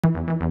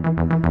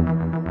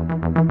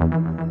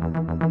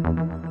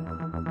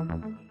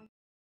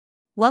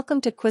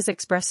Welcome to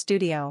QuizXpress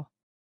Studio.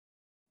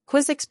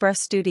 QuizXpress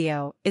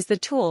Studio is the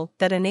tool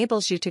that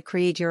enables you to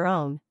create your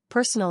own,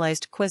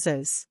 personalized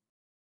quizzes.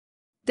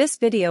 This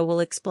video will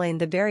explain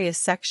the various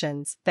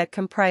sections that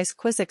comprise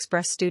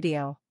QuizXpress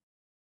Studio.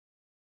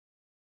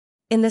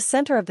 In the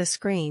center of the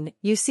screen,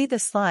 you see the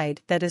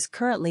slide that is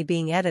currently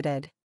being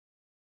edited.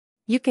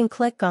 You can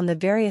click on the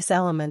various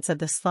elements of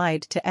the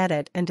slide to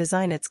edit and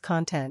design its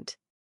content.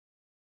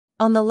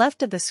 On the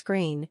left of the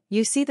screen,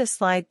 you see the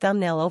slide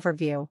thumbnail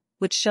overview,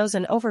 which shows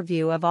an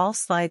overview of all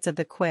slides of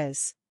the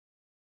quiz.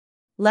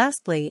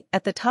 Lastly,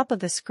 at the top of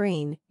the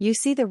screen, you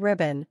see the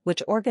ribbon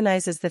which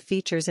organizes the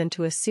features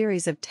into a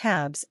series of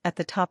tabs at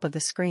the top of the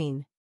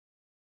screen.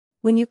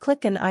 When you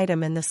click an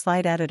item in the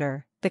slide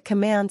editor, the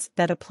commands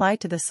that apply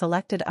to the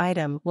selected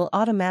item will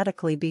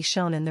automatically be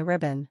shown in the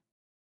ribbon.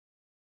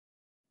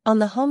 On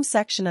the home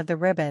section of the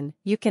ribbon,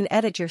 you can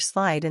edit your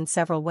slide in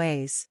several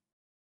ways.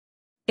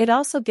 It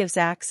also gives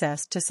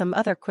access to some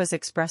other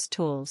QuizXpress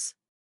tools.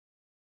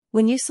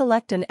 When you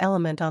select an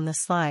element on the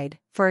slide,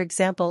 for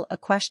example a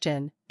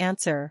question,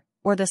 answer,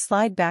 or the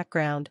slide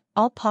background,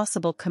 all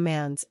possible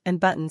commands and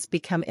buttons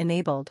become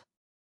enabled.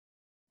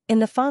 In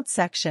the font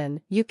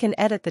section, you can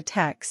edit the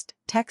text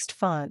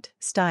font,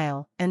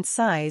 style, and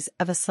size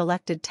of a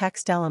selected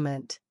text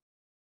element.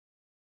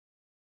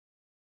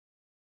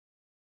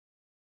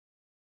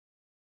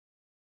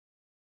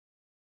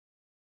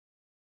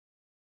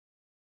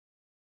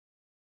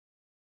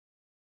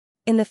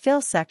 In the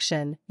fill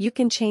section, you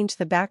can change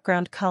the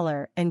background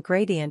color and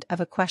gradient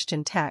of a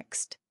question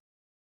text.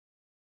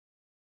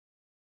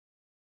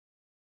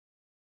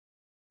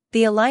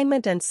 The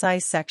alignment and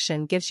size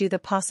section gives you the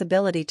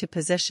possibility to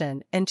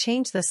position and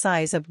change the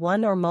size of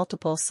one or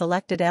multiple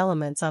selected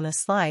elements on a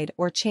slide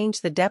or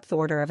change the depth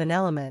order of an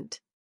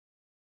element.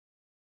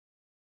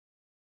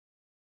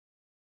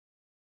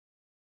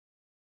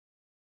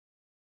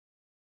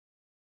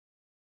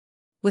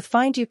 With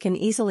Find you can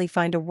easily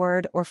find a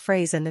word or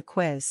phrase in the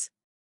quiz.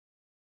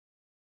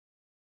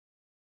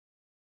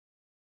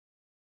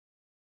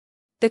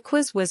 The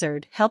Quiz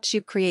Wizard helps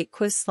you create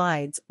quiz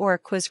slides or a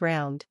quiz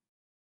round.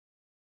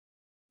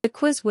 The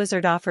Quiz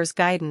Wizard offers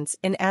guidance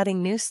in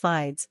adding new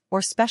slides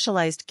or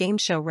specialized game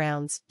show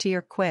rounds to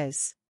your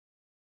quiz.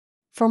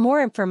 For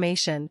more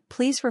information,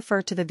 please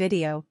refer to the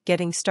video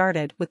Getting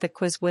Started with the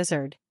Quiz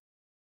Wizard.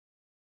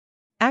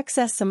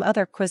 Access some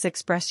other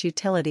QuizXpress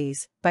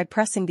utilities by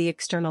pressing the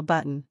external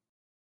button.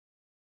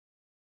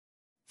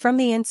 From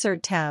the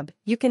Insert tab,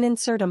 you can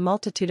insert a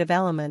multitude of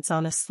elements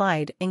on a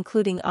slide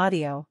including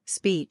audio,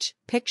 speech,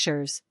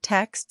 pictures,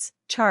 texts,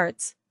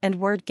 charts, and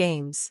word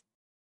games.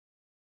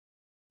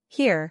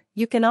 Here,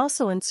 you can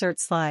also insert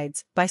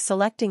slides by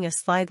selecting a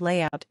slide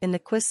layout in the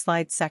Quiz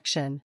Slides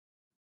section.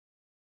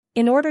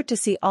 In order to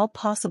see all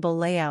possible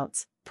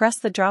layouts, press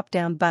the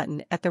drop-down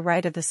button at the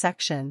right of the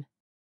section.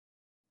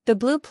 The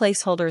blue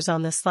placeholders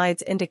on the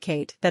slides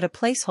indicate that a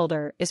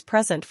placeholder is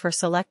present for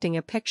selecting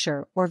a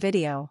picture or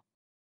video.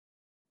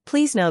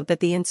 Please note that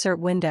the Insert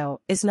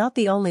window is not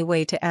the only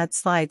way to add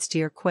slides to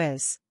your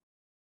quiz.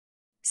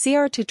 See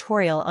our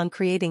tutorial on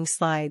creating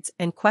slides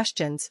and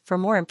questions for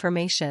more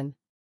information.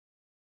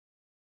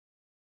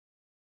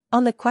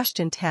 On the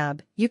Question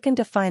tab, you can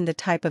define the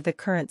type of the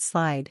current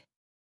slide.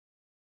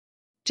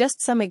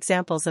 Just some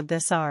examples of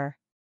this are: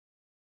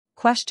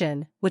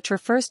 Question, which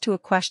refers to a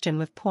question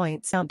with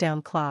points,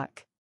 countdown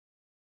clock.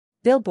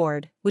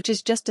 Billboard, which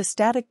is just a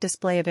static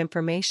display of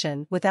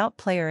information without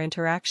player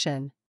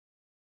interaction.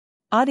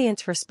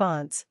 Audience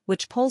response,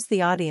 which polls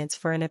the audience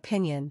for an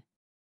opinion.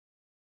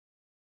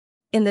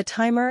 In the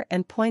Timer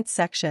and Points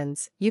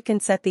sections, you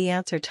can set the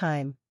answer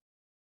time.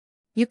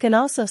 You can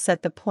also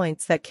set the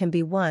points that can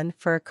be won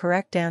for a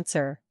correct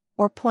answer,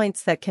 or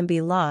points that can be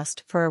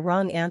lost for a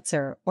wrong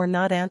answer or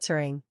not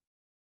answering.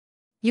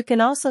 You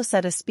can also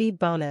set a speed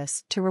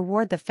bonus to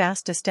reward the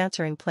fastest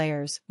answering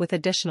players with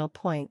additional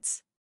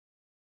points.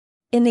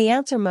 In the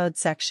Answer Mode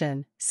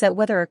section, set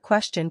whether a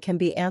question can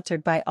be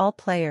answered by all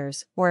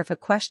players or if a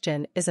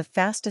question is a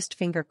fastest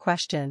finger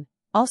question,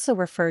 also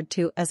referred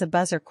to as a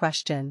buzzer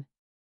question.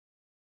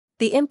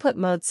 The Input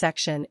Mode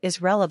section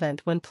is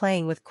relevant when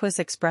playing with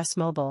QuizXpress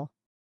Mobile.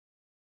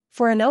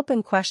 For an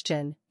open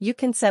question, you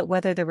can set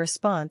whether the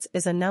response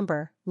is a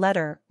number,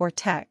 letter, or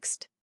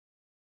text.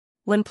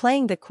 When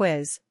playing the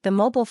quiz, the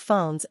mobile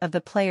phones of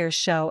the players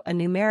show a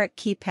numeric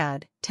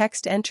keypad,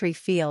 text entry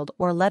field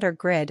or letter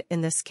grid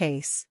in this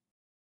case.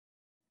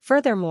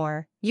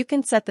 Furthermore, you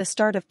can set the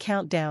start of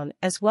countdown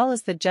as well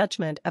as the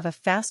judgment of a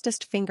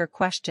fastest finger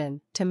question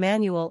to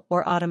manual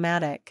or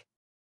automatic.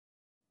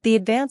 The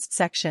Advanced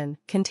section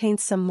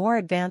contains some more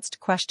advanced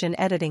question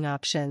editing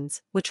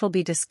options, which will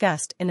be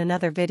discussed in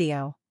another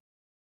video.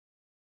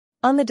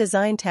 On the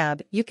Design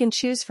tab, you can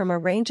choose from a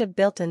range of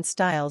built-in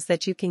styles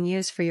that you can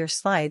use for your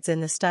slides in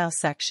the Style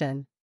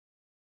section.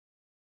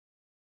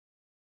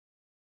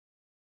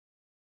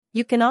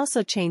 You can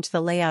also change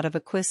the layout of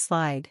a quiz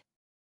slide.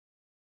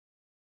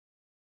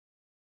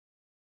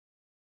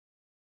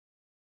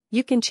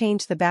 you can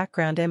change the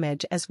background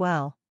image as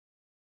well.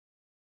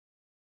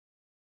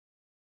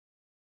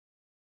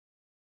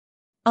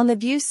 On the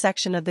Views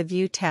section of the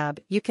View tab,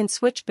 you can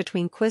switch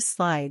between quiz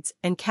slides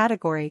and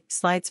category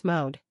slides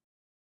mode.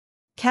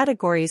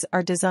 Categories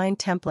are design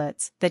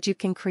templates that you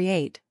can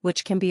create,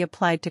 which can be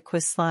applied to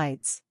quiz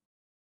slides.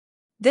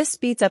 This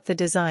speeds up the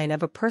design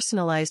of a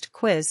personalized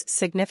quiz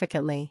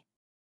significantly.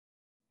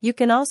 You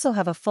can also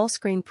have a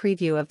full-screen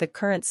preview of the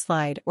current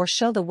slide or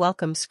show the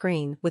welcome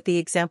screen with the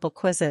example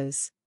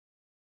quizzes.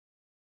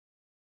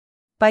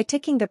 By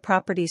ticking the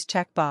Properties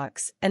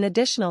checkbox, an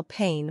additional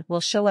pane will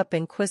show up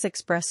in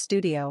QuizXpress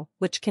Studio,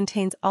 which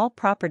contains all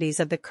properties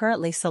of the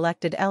currently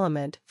selected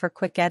element for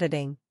quick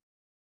editing.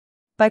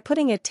 By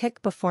putting a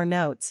tick before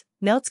notes,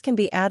 notes can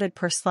be added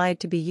per slide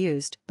to be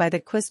used by the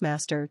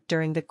quizmaster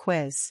during the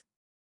quiz.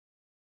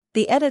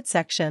 The Edit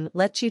section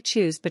lets you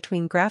choose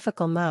between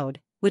Graphical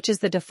mode, which is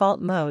the default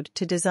mode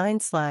to design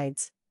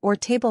slides, or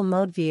Table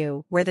mode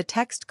view, where the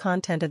text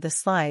content of the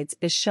slides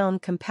is shown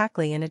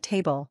compactly in a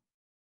table.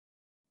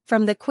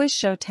 From the Quiz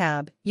Show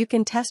tab, you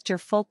can test your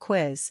full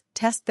quiz,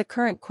 test the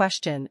current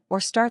question, or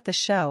start the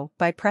show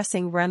by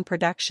pressing Run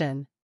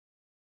Production.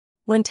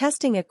 When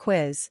testing a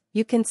quiz,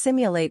 you can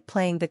simulate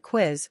playing the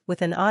quiz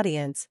with an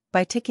audience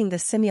by ticking the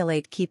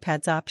Simulate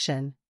Keypads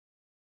option.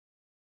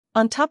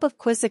 On top of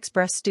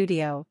QuizXpress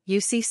Studio, you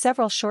see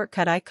several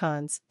shortcut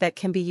icons that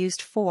can be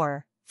used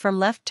from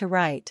left to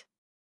right.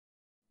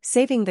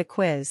 Saving the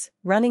quiz,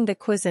 running the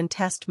quiz in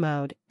test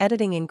mode,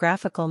 editing in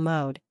graphical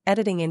mode,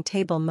 editing in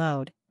table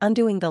mode,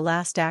 undoing the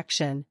last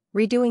action,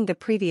 redoing the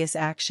previous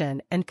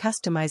action, and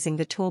customizing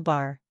the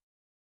toolbar.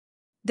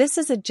 This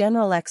is a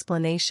general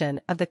explanation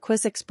of the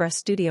QuizXpress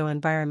Studio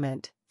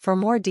environment. For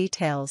more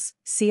details,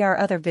 see our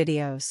other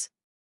videos.